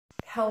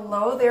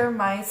Hello there,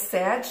 my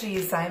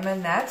Saggies. I'm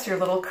Annette, your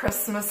little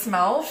Christmas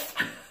mouth.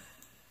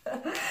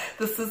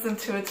 This is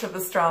Intuitive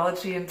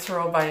Astrology and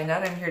Tarot by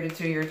Annette. I'm here to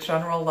do your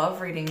general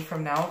love reading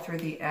from now through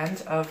the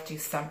end of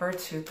December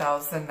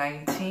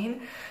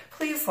 2019.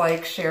 Please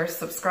like, share,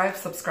 subscribe.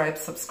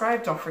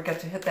 Don't forget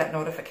to hit that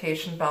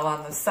notification bell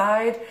on the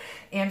side.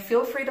 And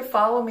feel free to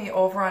follow me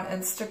over on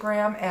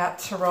Instagram at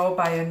Tarot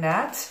by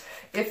Annette.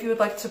 If you would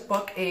like to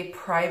book a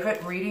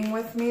private reading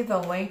with me, the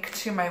link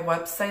to my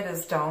website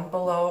is down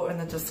below in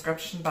the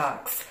description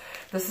box.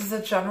 This is a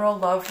general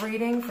love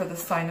reading for the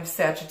sign of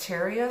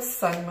Sagittarius,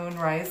 Sun, Moon,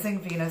 Rising,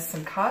 Venus,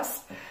 and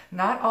Cusp.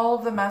 Not all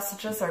of the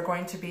messages are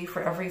going to be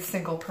for every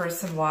single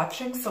person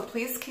watching, so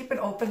please keep an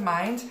open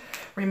mind.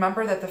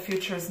 Remember that the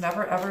future is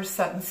never ever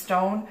set in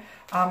stone.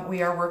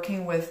 We are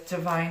working with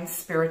divine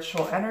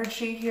spiritual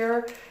energy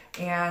here,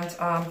 and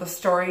the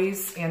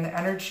stories and the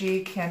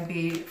energy can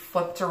be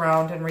flipped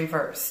around and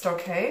reversed,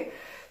 okay?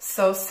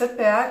 So sit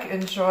back,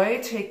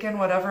 enjoy, take in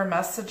whatever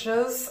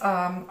messages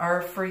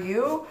are for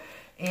you,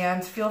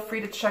 and feel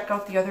free to check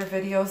out the other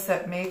videos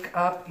that make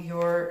up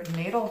your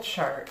natal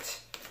chart.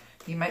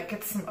 You might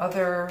get some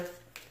other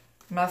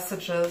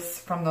messages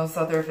from those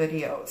other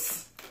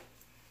videos.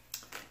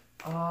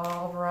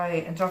 All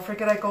right, and don't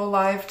forget I go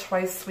live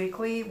twice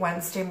weekly,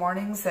 Wednesday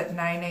mornings at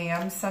 9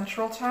 a.m.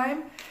 Central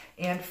Time,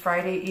 and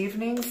Friday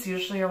evenings,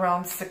 usually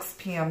around 6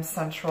 p.m.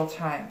 Central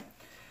Time.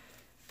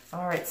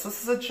 All right, so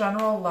this is a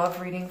general love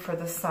reading for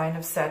the sign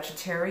of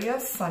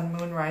Sagittarius, Sun,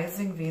 Moon,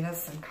 Rising,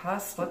 Venus, and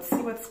Cusp. Let's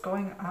see what's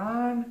going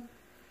on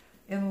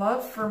in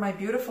love for my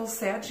beautiful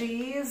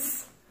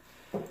Saggies.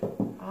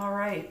 All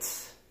right.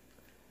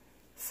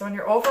 So in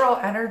your overall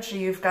energy,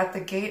 you've got the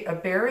gate. A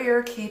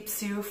barrier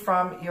keeps you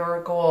from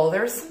your goal.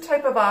 There's some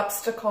type of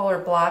obstacle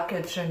or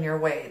blockage in your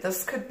way.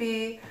 This could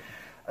be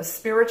a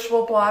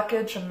spiritual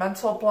blockage, a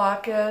mental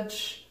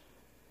blockage,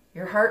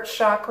 your heart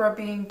chakra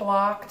being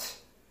blocked,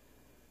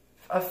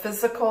 a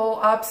physical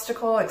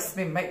obstacle.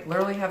 You might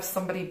literally have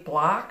somebody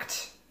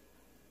blocked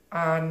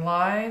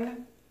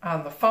online,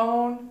 on the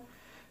phone,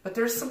 but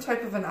there's some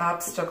type of an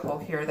obstacle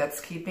here that's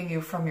keeping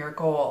you from your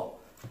goal.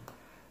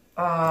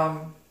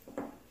 Some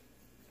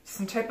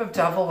type of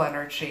devil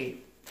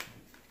energy.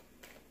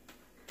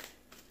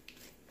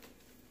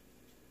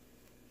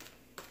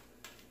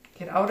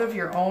 Get out of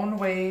your own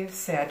way,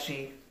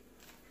 Saggy.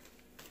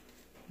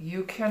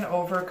 You can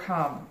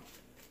overcome.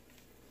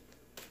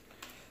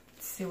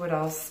 Let's see what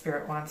else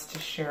Spirit wants to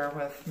share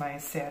with my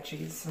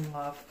Saggies in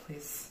love,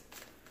 please.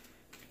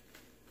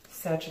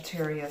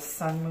 Sagittarius,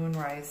 Sun, Moon,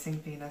 Rising,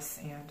 Venus,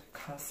 and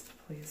Cusp,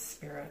 please,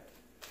 Spirit.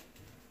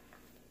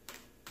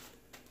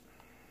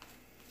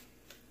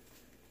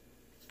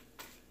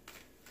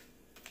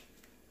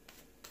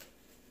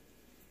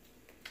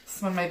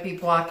 Someone might be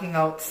blocking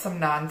out some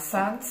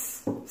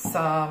nonsense,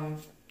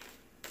 some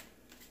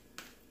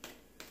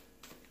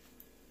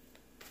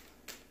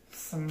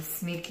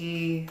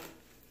sneaky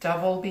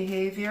devil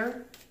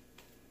behavior.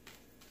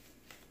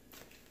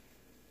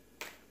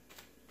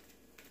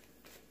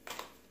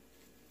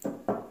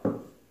 Let's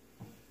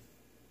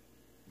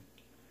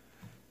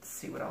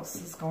see what else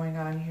is going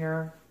on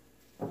here.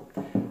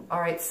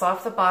 All right, so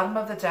off the bottom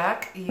of the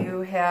deck,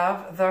 you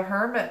have the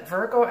Hermit,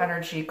 Virgo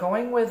energy,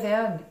 going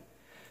within.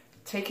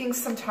 Taking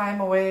some time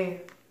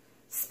away,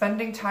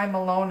 spending time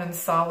alone in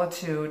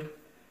solitude.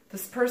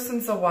 This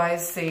person's a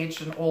wise sage,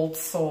 an old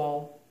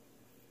soul.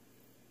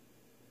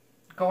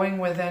 Going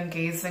within,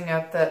 gazing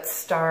at that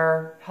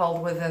star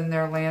held within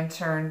their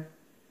lantern.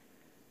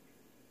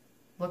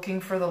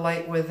 Looking for the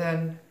light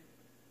within.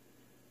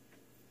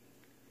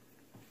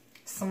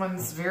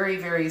 Someone's very,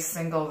 very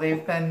single.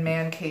 They've been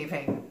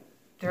man-caving.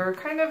 They're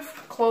kind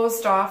of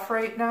closed off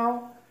right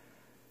now.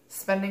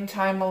 Spending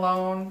time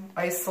alone,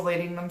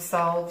 isolating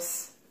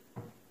themselves.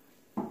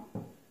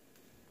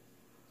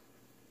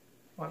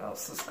 What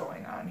else is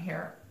going on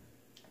here?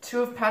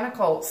 Two of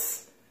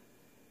Pentacles.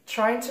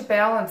 Trying to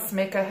balance,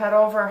 make a head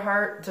over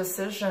heart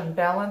decision.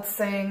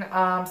 Balancing,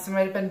 so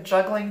might have been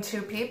juggling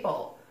two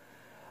people.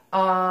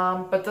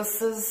 But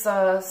this is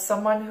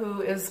someone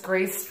who is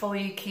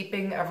gracefully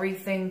keeping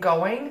everything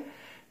going.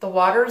 The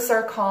waters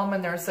are calm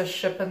and there's a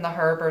ship in the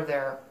harbor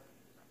there.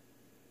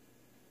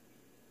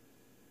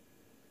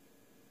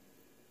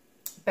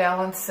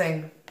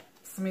 Balancing.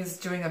 Somebody's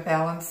doing a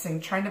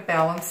balancing, trying to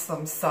balance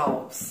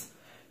themselves,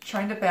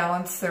 trying to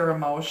balance their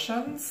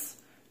emotions.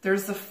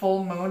 There's a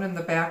full moon in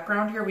the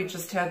background here. We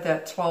just had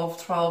that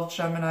 12/12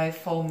 Gemini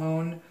full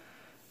moon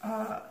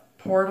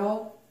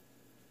portal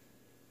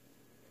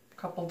a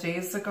couple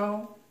days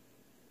ago.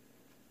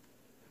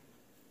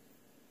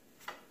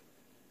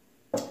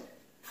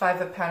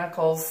 Five of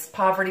Pentacles,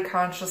 poverty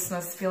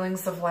consciousness,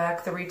 feelings of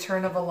lack, the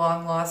return of a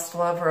long-lost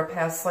love or a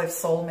past life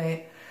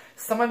soulmate.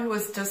 Someone who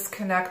is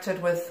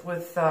disconnected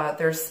with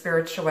their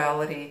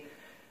spirituality.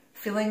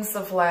 Feelings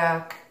of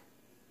lack.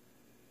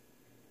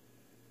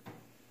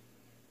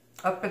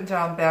 Up and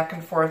down, back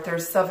and forth.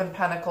 There's 7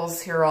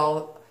 Pentacles here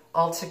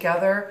all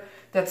together.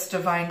 That's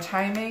divine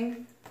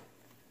timing.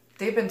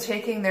 They've been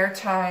taking their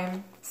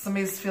time.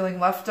 Somebody's feeling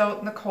left out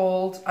in the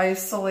cold,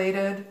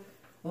 isolated,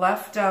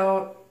 left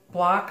out,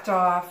 blocked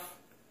off.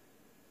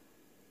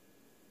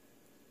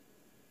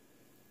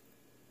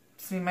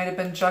 So you might have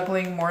been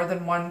juggling more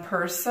than one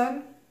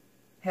person,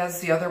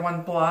 has the other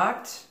one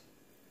blocked,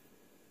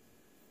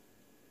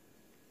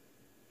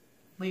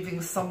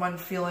 leaving someone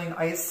feeling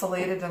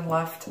isolated and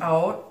left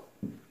out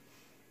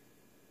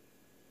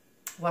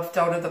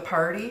of the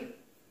party.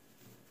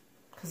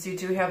 Because you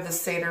do have the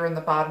satyr in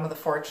the bottom of the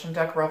fortune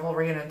deck,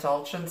 revelry and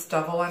indulgence,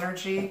 devil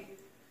energy.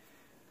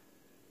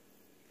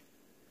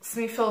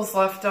 Somebody feels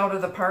left out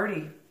of the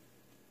party,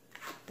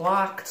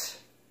 blocked,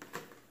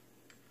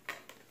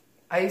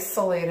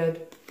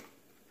 isolated,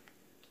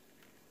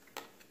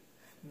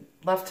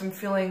 left him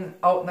feeling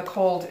out in the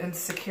cold,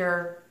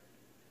 insecure.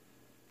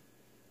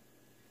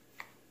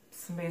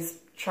 Somebody's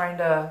trying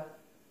to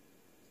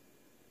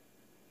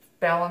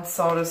balance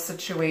out a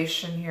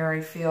situation here,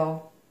 I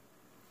feel.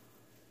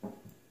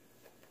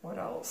 What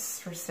else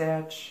for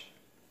Sag?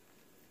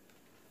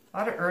 A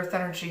lot of earth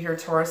energy here,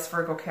 Taurus,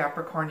 Virgo,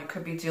 Capricorn. You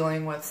could be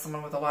dealing with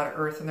someone with a lot of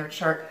earth in their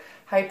chart.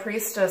 High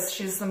Priestess,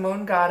 she's the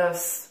moon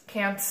goddess.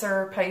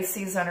 Cancer,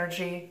 Pisces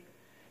energy.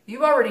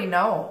 You already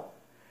know.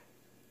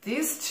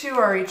 These two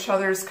are each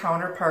other's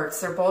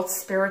counterparts. They're both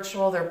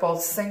spiritual. They're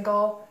both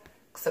single,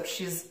 except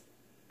she's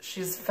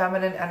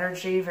feminine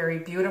energy, very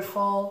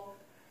beautiful,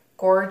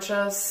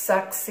 gorgeous,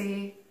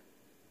 sexy,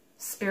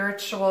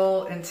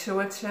 spiritual,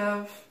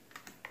 intuitive.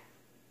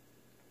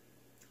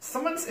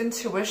 Someone's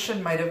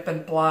intuition might have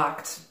been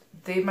blocked.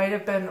 They might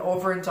have been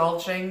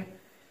overindulging,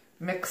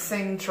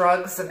 mixing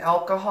drugs and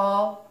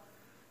alcohol,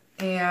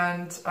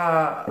 and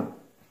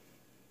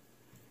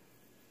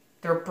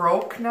they're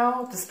broke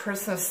now. This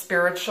person is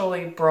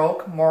spiritually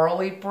broke,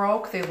 morally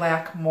broke. They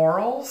lack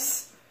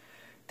morals.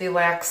 They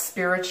lack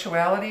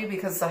spirituality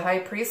because the High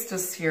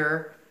Priestess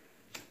here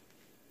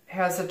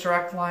has a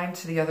direct line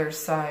to the other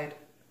side.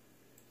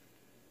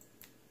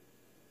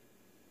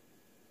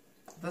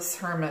 This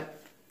Hermit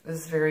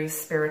is very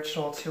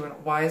spiritual too, a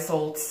wise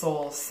old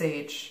soul,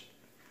 sage.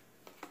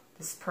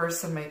 This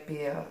person might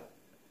be an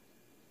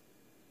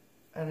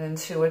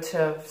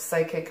intuitive,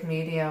 psychic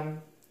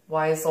medium,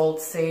 wise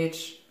old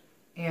sage,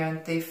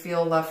 and they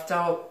feel left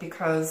out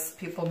because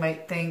people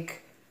might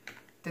think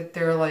that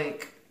they're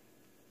like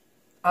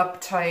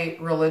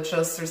uptight,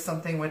 religious or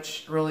something,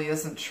 which really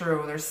isn't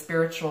true. They're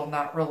spiritual,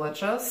 not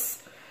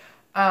religious.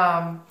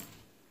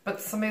 But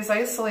somebody's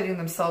isolating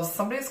themselves.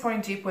 Somebody's going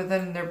deep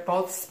within. They're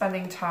both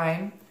spending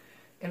time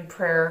in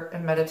prayer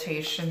and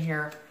meditation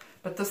here.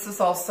 But this is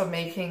also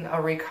making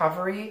a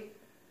recovery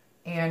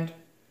and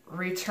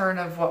return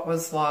of what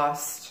was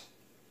lost.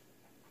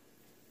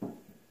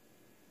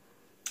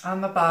 On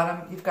the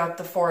bottom, you've got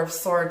the Four of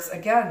Swords.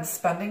 Again,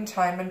 spending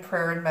time in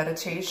prayer and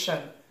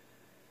meditation.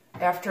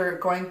 After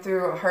going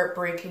through a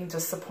heartbreaking,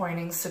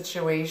 disappointing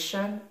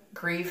situation,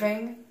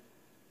 grieving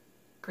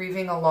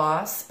a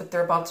loss, but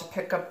they're about to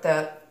pick up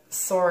that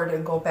sword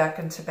and go back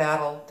into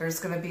battle. There's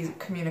going to be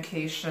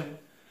communication.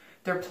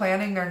 They're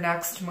planning their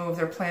next move.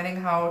 They're planning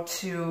how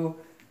to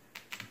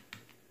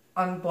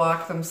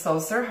unblock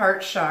themselves. Their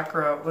heart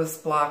chakra was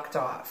blocked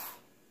off.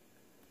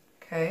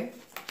 Okay?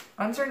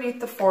 Underneath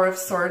the Four of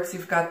Swords,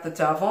 you've got the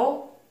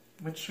Devil,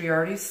 which we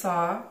already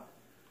saw.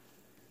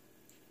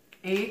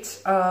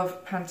 Eight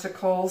of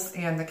Pentacles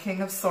and the King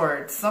of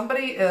Swords.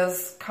 Somebody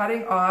is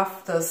cutting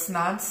off this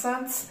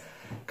nonsense,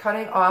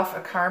 cutting off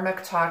a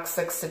karmic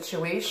toxic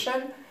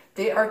situation.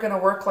 They are going to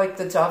work like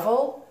the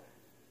devil.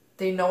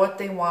 They know what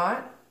they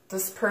want.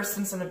 This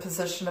person's in a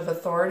position of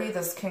authority.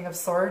 This King of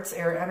Swords,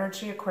 air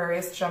energy,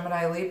 Aquarius,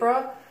 Gemini,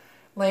 Libra.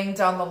 Laying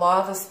down the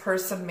law, this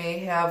person may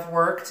have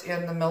worked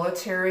in the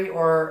military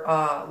or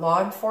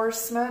law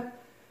enforcement,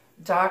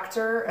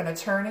 doctor, an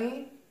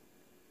attorney.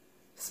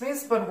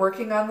 Somebody's been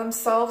working on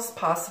themselves,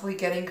 possibly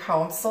getting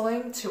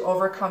counseling to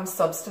overcome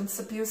substance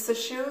abuse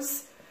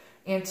issues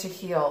and to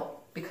heal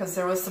because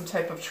there was some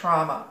type of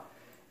trauma.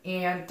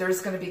 And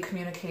there's going to be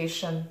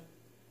communication.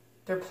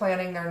 They're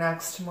planning their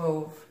next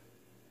move.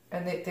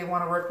 And they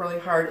want to work really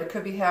hard. It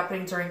could be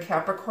happening during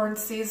Capricorn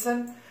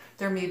season.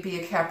 There may be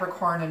a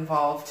Capricorn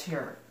involved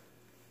here.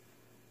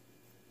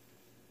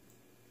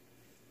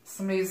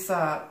 Somebody's,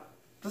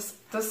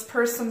 this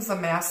person's a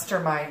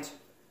mastermind.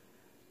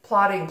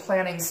 Plotting,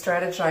 planning,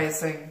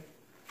 strategizing.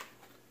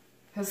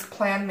 His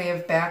plan may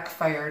have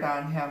backfired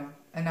on him,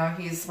 and now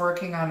he's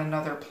working on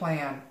another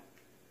plan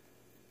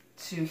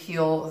to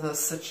heal the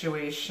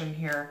situation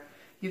here.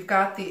 You've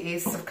got the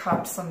Ace of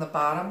Cups on the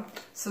bottom.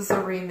 This is a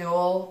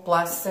renewal,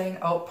 blessing,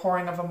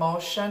 outpouring of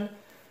emotion.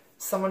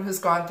 Someone who's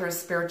gone through a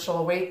spiritual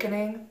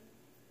awakening,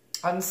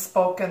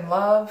 unspoken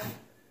love,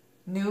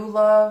 new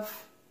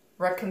love,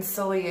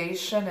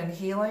 reconciliation and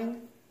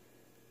healing.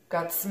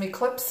 Got some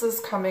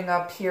eclipses coming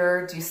up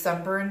here,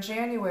 December and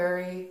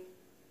January.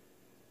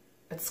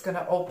 It's going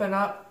to open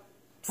up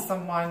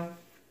someone.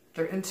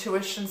 Their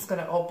intuition's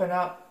going to open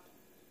up.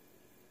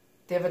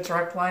 They have a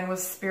direct line with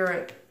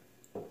spirit.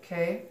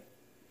 Okay?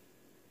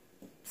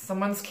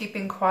 Someone's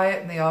keeping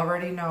quiet and they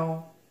already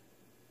know.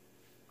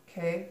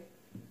 Okay?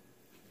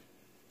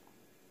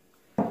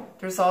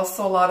 There's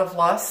also a lot of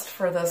lust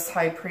for this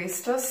high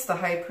priestess. The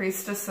high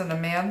priestess in a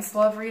man's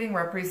love reading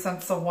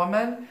represents a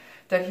woman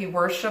that he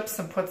worships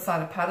and puts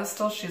on a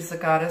pedestal. She's the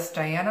goddess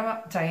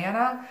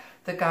Diana,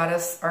 the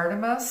goddess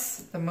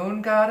Artemis, the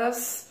moon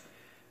goddess.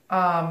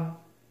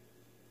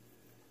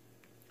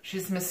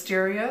 She's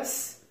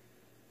mysterious.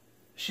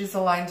 She's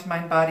aligned to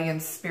mind, body,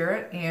 and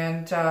spirit,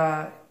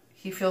 and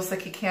he feels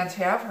like he can't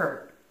have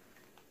her.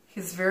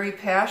 He's very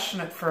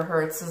passionate for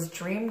her. It's his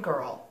dream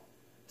girl.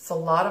 It's a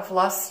lot of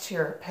lust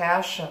here,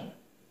 passion.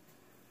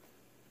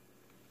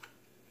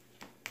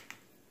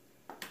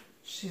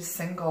 She's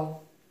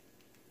single.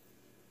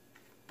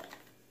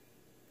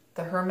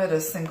 The hermit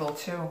is single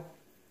too.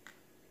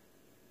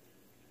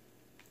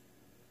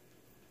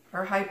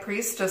 Our high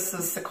priestess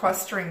is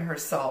sequestering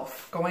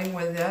herself, going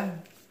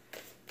within.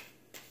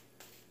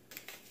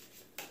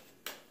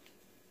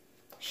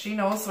 She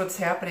knows what's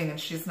happening and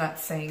she's not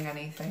saying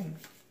anything.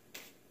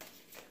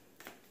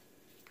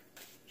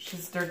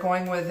 They're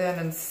going within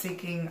and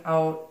seeking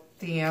out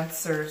the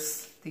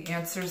answers. The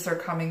answers are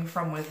coming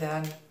from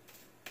within.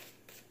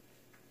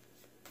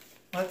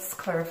 Let's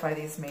clarify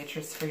these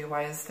majors for you.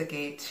 Why is the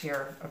gate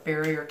here? A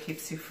barrier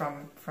keeps you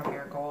from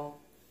your goal.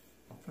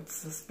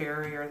 What's this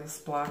barrier,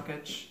 this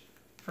blockage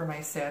for my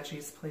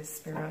Saggies, please,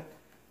 Spirit?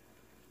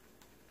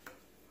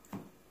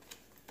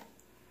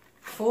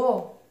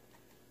 Fool.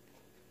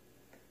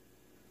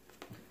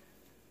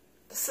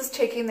 This is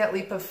taking that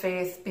leap of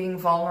faith, being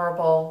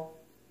vulnerable.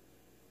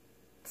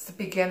 It's the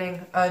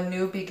beginning, a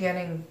new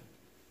beginning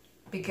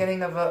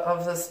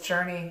of this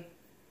journey.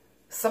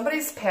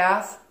 Somebody's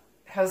path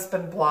has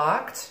been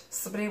blocked.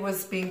 Somebody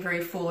was being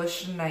very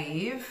foolish and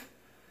naive,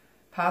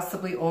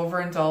 possibly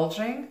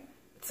overindulging.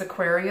 It's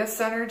Aquarius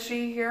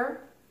energy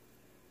here.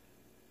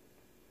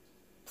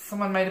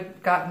 Someone might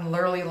have gotten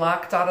literally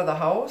locked out of the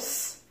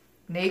house,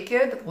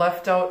 naked,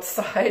 left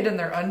outside in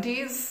their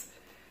undies.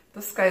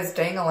 This guy's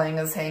dangling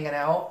is hanging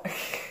out.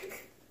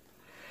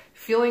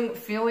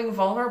 feeling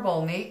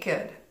vulnerable,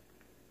 naked.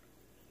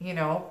 You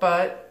know,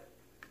 but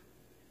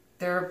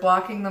they're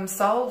blocking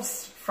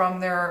themselves from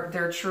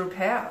their true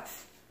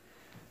path.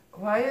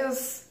 Why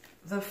is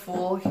the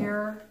Fool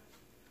here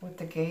with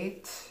the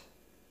gate?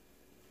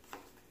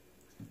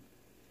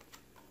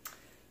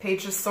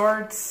 Page of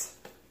Swords.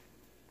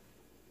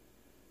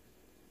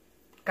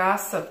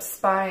 Gossip,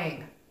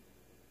 spying.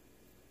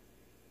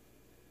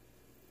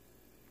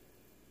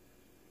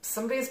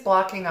 Somebody's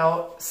blocking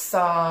out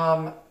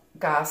some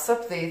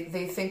gossip.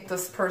 They think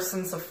this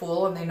person's a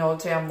fool and they know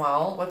damn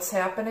well what's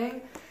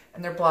happening,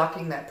 and they're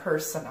blocking that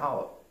person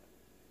out.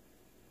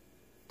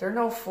 They're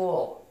no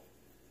fool.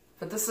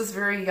 But this is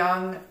very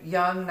young,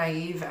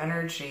 naive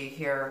energy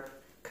here.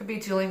 Could be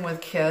dealing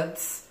with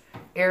kids.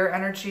 Air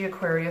energy,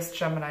 Aquarius,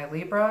 Gemini,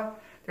 Libra.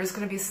 There's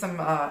going to be some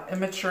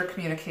immature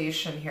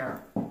communication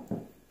here.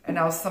 And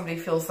now somebody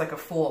feels like a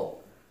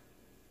fool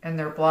and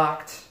they're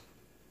blocked.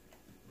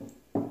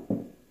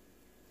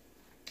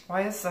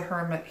 Why is the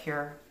Hermit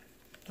here?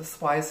 This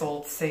wise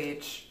old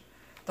sage.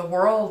 The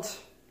World.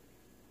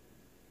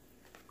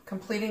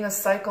 Completing a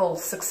cycle,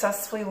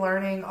 successfully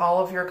learning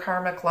all of your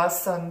karmic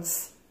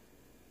lessons.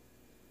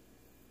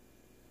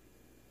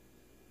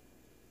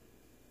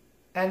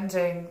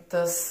 Ending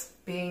this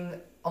being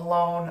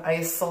alone,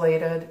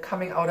 isolated,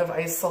 coming out of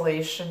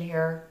isolation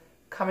here,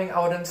 coming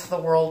out into the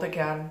world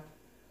again.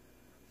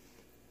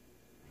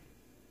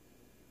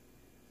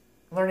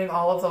 Learning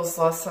all of those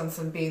lessons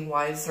and being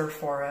wiser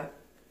for it.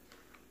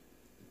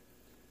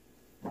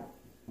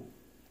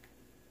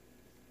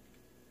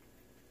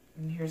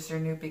 And here's your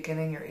new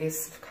beginning, your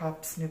Ace of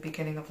Cups, new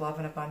beginning of love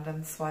and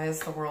abundance. Why is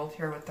the World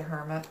here with the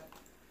Hermit?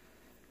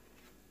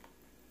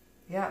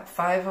 Yeah,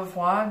 Five of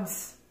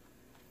Wands.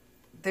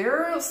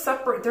 There's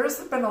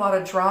been a lot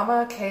of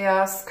drama,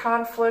 chaos,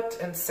 conflict,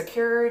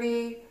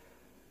 insecurity.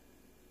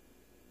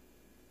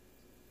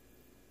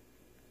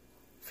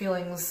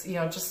 Feelings, you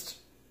know, just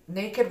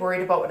naked,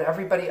 worried about what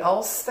everybody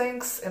else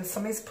thinks, and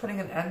somebody's putting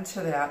an end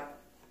to that.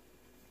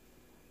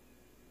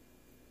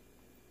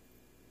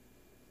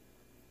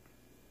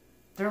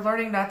 They're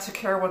learning not to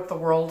care what the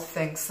world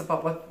thinks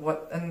about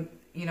and,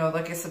 you know,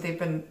 like I said, they've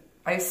been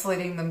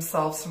isolating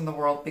themselves from the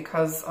world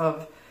because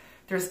of,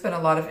 there's been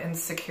a lot of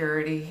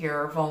insecurity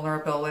here,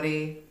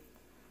 vulnerability.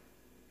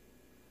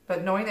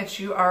 But knowing that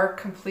you are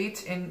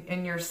complete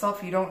in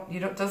yourself,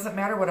 doesn't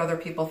matter what other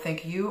people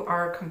think, you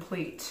are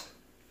complete.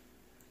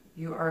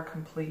 You are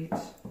complete.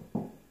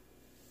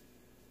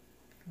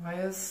 Why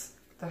is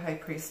the High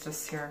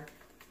Priestess here?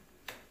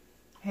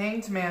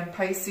 Hanged Man,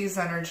 Pisces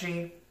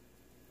energy.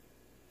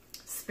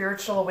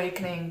 Spiritual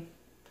awakening,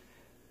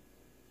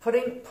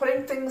 putting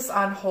things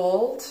on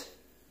hold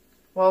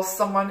while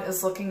someone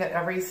is looking at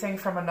everything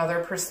from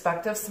another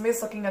perspective.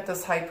 Somebody's looking at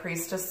this High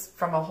Priestess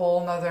from a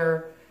whole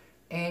nother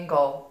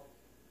angle.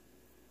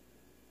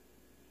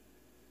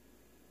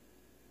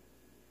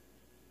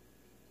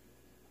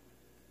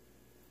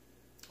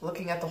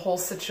 Looking at the whole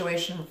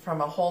situation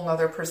from a whole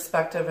nother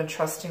perspective and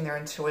trusting their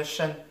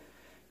intuition,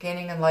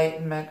 gaining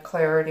enlightenment,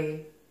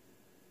 clarity.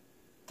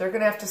 They're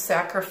going to have to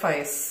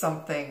sacrifice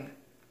something.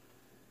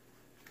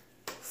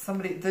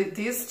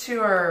 These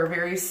two are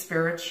very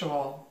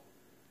spiritual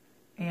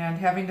and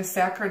having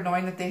to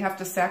knowing that they have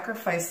to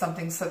sacrifice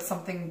something so that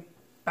something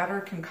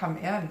better can come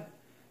in,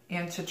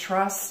 and to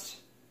trust.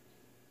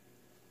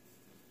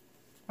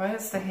 Why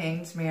is the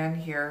Hanged Man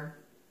here?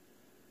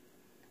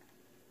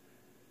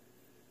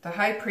 The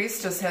High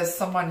Priestess has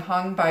someone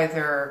hung by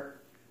their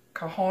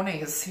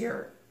cojones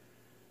here.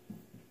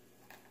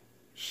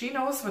 She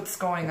knows what's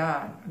going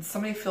on, and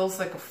somebody feels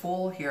like a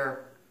fool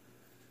here.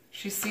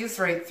 She sees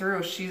right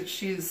through.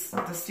 She's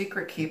the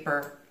secret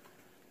keeper.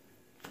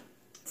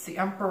 It's the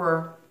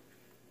Emperor,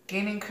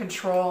 gaining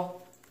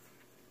control.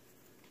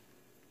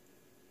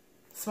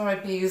 Someone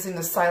might be using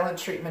the silent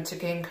treatment to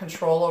gain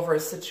control over a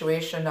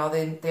situation. Now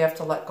they have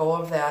to let go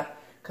of that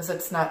because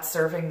it's not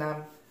serving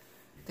them.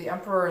 The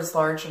Emperor is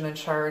large and in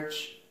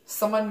charge.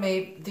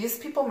 These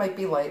people might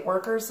be light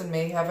workers and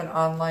may have an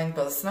online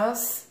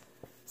business.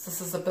 So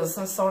this is a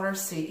business owner,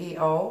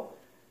 CEO.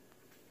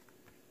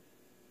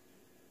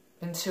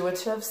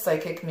 Intuitive,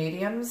 psychic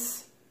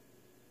mediums,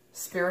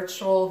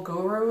 spiritual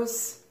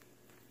gurus,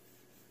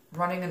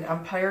 running an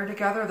empire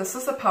together. This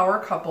is a power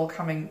couple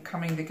coming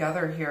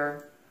together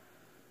here.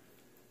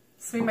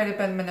 Somebody might have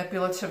been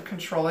manipulative,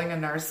 controlling,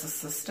 and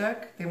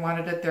narcissistic. They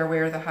wanted it their way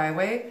or the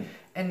highway.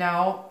 And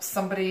now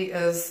somebody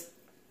is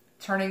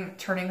turning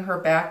her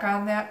back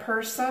on that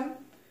person.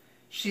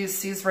 She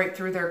sees right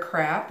through their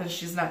crap, and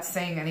she's not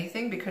saying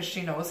anything because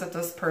she knows that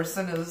this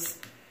person is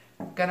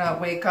gonna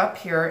wake up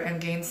here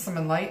and gain some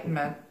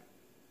enlightenment.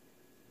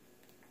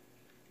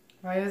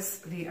 Why is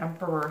the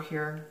Emperor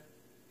here?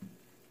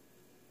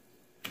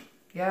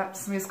 Yeah,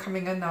 somebody's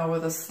coming in now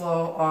with a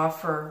slow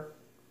offer.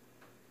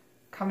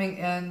 Coming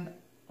in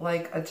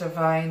like a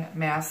divine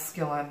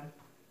masculine.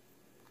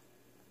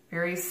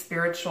 Very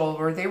spiritual.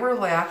 Where they were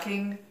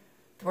lacking,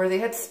 where they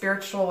had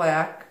spiritual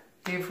lack,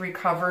 they've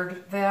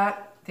recovered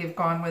that. They've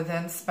gone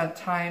within, spent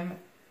time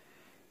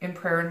in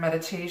prayer and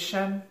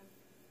meditation,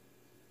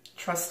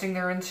 trusting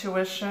their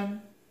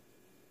intuition.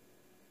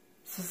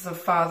 This is a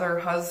father,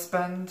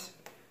 husband.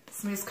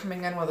 Somebody's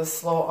coming in with a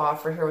slow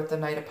offer here with the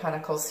Knight of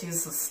Pentacles.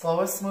 He's the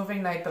slowest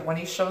moving knight, but when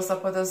he shows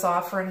up with his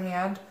offer in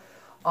hand,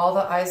 all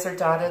the I's are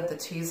dotted, the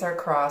T's are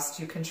crossed.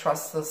 You can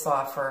trust this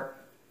offer.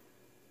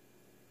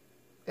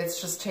 It's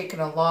just taken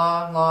a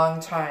long, long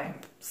time.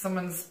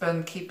 Someone's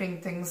been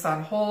keeping things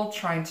on hold,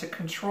 trying to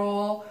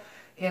control,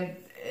 and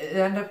it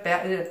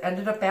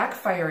ended up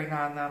backfiring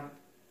on them.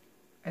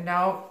 And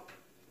now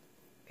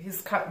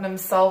he's cutting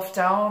himself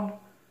down.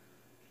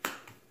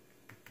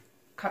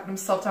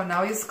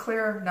 Now he's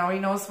clear. Now he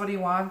knows what he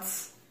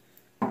wants.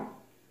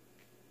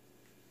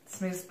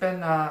 Somebody's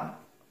been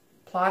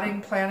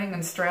plotting, planning,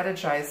 and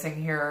strategizing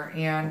here,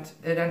 and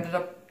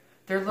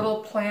their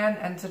little plan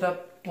ended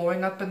up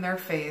blowing up in their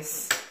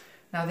face.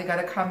 Now they got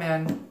to come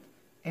in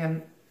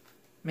and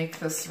make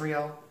this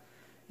real.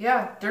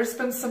 Yeah, there's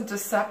been some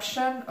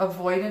deception,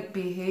 avoidant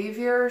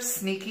behavior,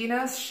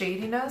 sneakiness,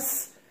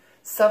 shadiness.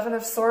 Seven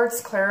of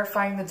Swords,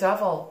 clarifying the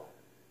devil.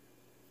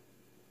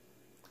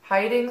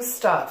 Hiding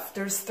stuff.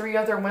 There's 3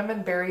 other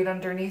women buried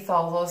underneath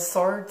all those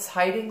swords,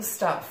 hiding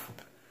stuff.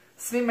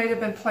 Somebody might have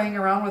been playing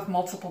around with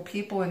multiple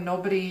people and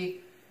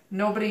nobody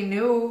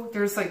knew.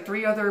 There's like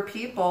 3 other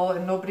people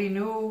and nobody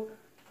knew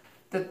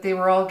that they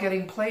were all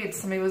getting played.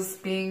 Somebody was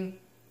being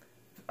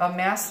a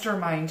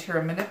mastermind here,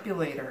 a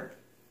manipulator,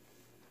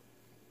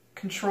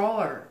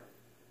 controller.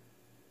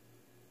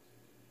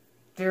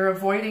 They're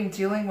avoiding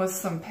dealing with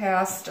some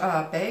past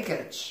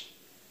baggage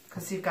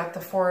because you've got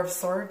the 4 of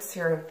Swords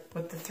here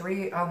with the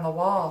 3 on the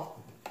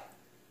wall.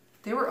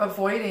 They were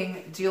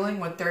avoiding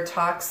dealing with their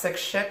toxic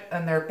shit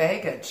and their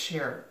baggage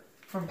here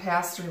from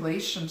past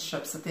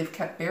relationships that they've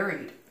kept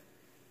buried.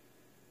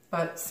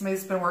 But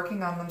somebody's been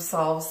working on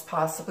themselves,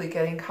 possibly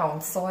getting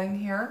counseling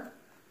here.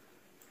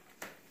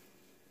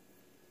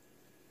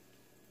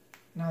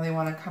 Now they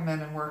want to come in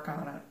and work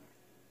on it.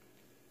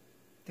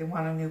 They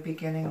want a new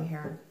beginning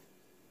here.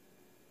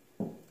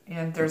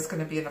 And there's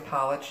going to be an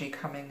apology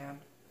coming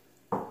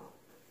in.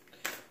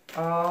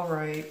 All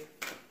right.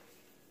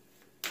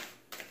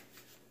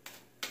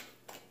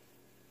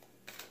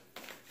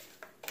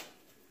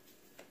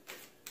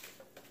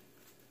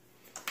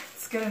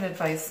 Let's get an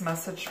advice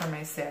message for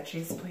my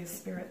Saggies, please,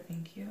 Spirit.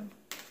 Thank you.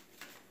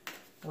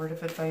 Word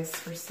of advice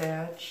for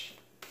Sag.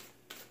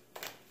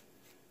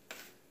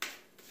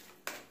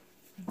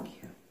 Thank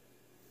you.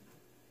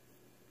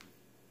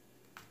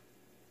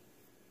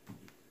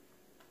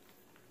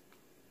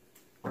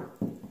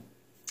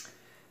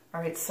 All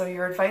right, so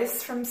your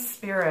advice from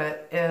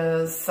Spirit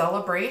is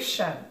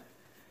celebration.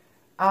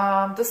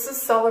 This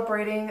is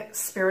celebrating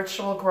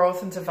spiritual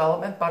growth and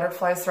development.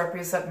 Butterflies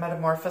represent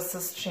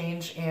metamorphosis,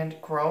 change, and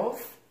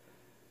growth.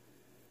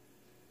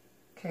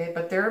 Okay,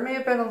 but there may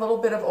have been a little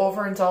bit of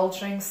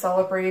overindulging,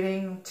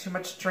 celebrating, too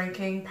much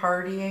drinking,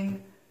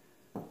 partying,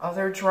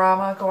 other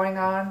drama going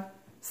on.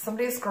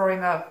 Somebody's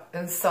growing up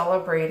and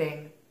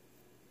celebrating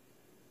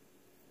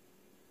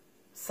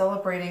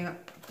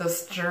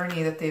this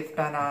journey that they've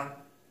been on.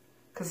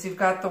 Because you've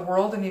got the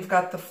World and you've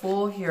got the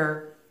Fool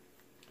here.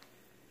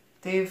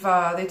 They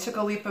took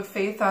a leap of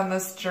faith on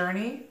this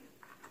journey,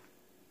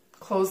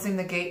 closing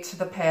the gate to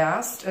the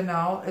past, and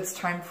now it's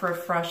time for a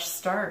fresh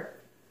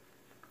start.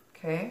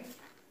 Okay?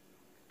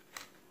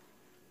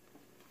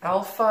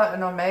 Alpha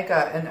and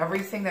Omega and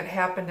everything that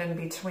happened in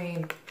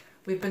between.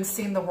 We've been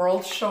seeing the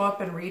world show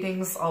up in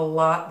readings a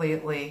lot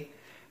lately.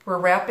 We're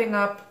wrapping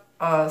up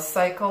a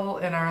cycle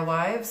in our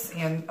lives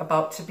and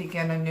about to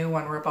begin a new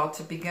one. We're about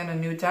to begin a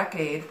new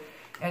decade,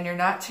 and you're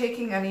not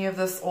taking any of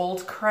this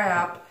old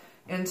crap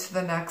into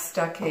the next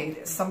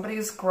decade.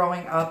 Somebody's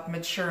growing up,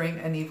 maturing,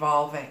 and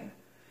evolving.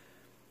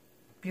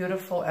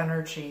 Beautiful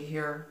energy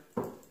here.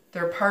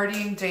 Their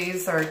partying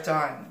days are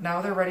done.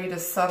 Now they're ready to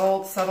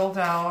settle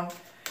down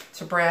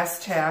to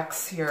brass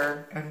tacks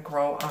here and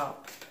grow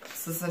up.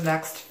 This is the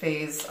next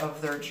phase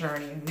of their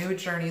journey. A new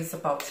journey is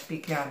about to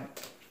begin.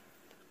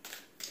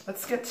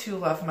 Let's get 2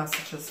 love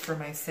messages for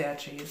my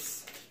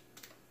Saggies.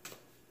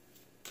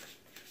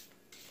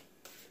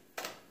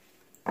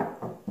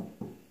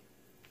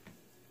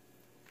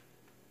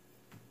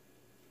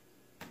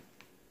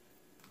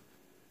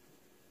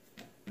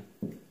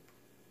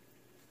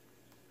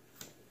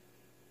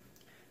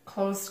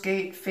 Closed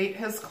gate. Fate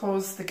has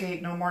closed the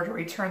gate. No more to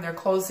return. They're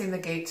closing the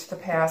gate to the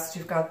past.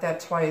 You've got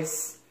that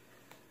twice.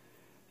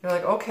 You're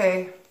like,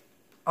 okay,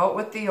 out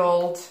with the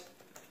old.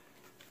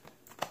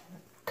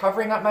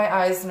 Covering up my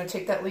eyes. I'm going to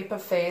take that leap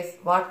of faith.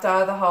 Locked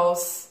out of the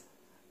house.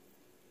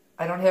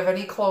 I don't have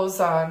any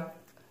clothes on.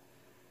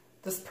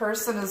 This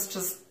person is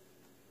just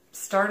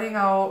starting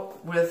out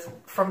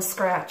from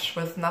scratch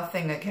with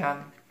nothing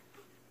again.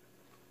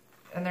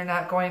 And they're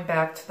not going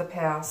back to the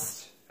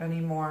past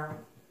anymore.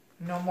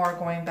 No more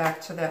going back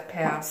to that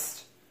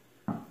past.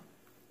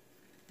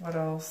 What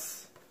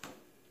else?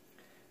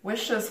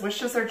 Wishes.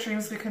 Wishes are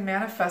dreams we can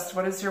manifest.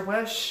 What is your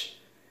wish?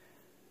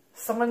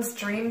 Someone's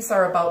dreams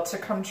are about to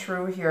come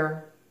true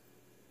here.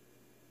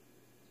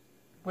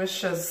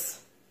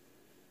 Wishes.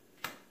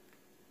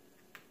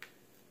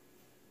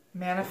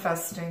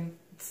 Manifesting.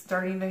 It's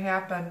starting to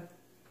happen.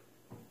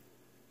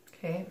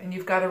 Okay, and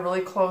you've got a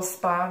really close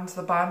bond.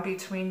 The bond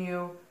between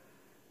you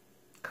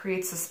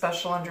creates a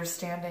special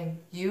understanding.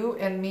 You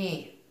and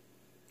me.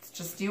 It's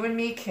just you and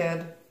me,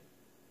 kid.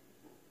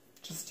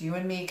 Just you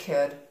and me,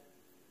 kid.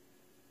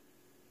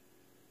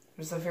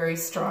 There's a very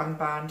strong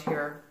bond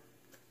here.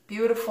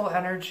 Beautiful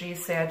energy,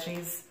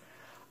 Saggies.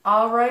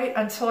 All right,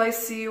 until I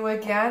see you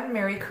again,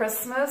 Merry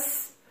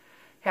Christmas.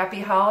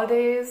 Happy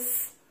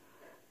holidays.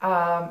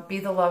 Be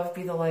the love,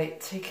 be the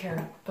light. Take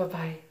care.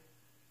 Bye-bye.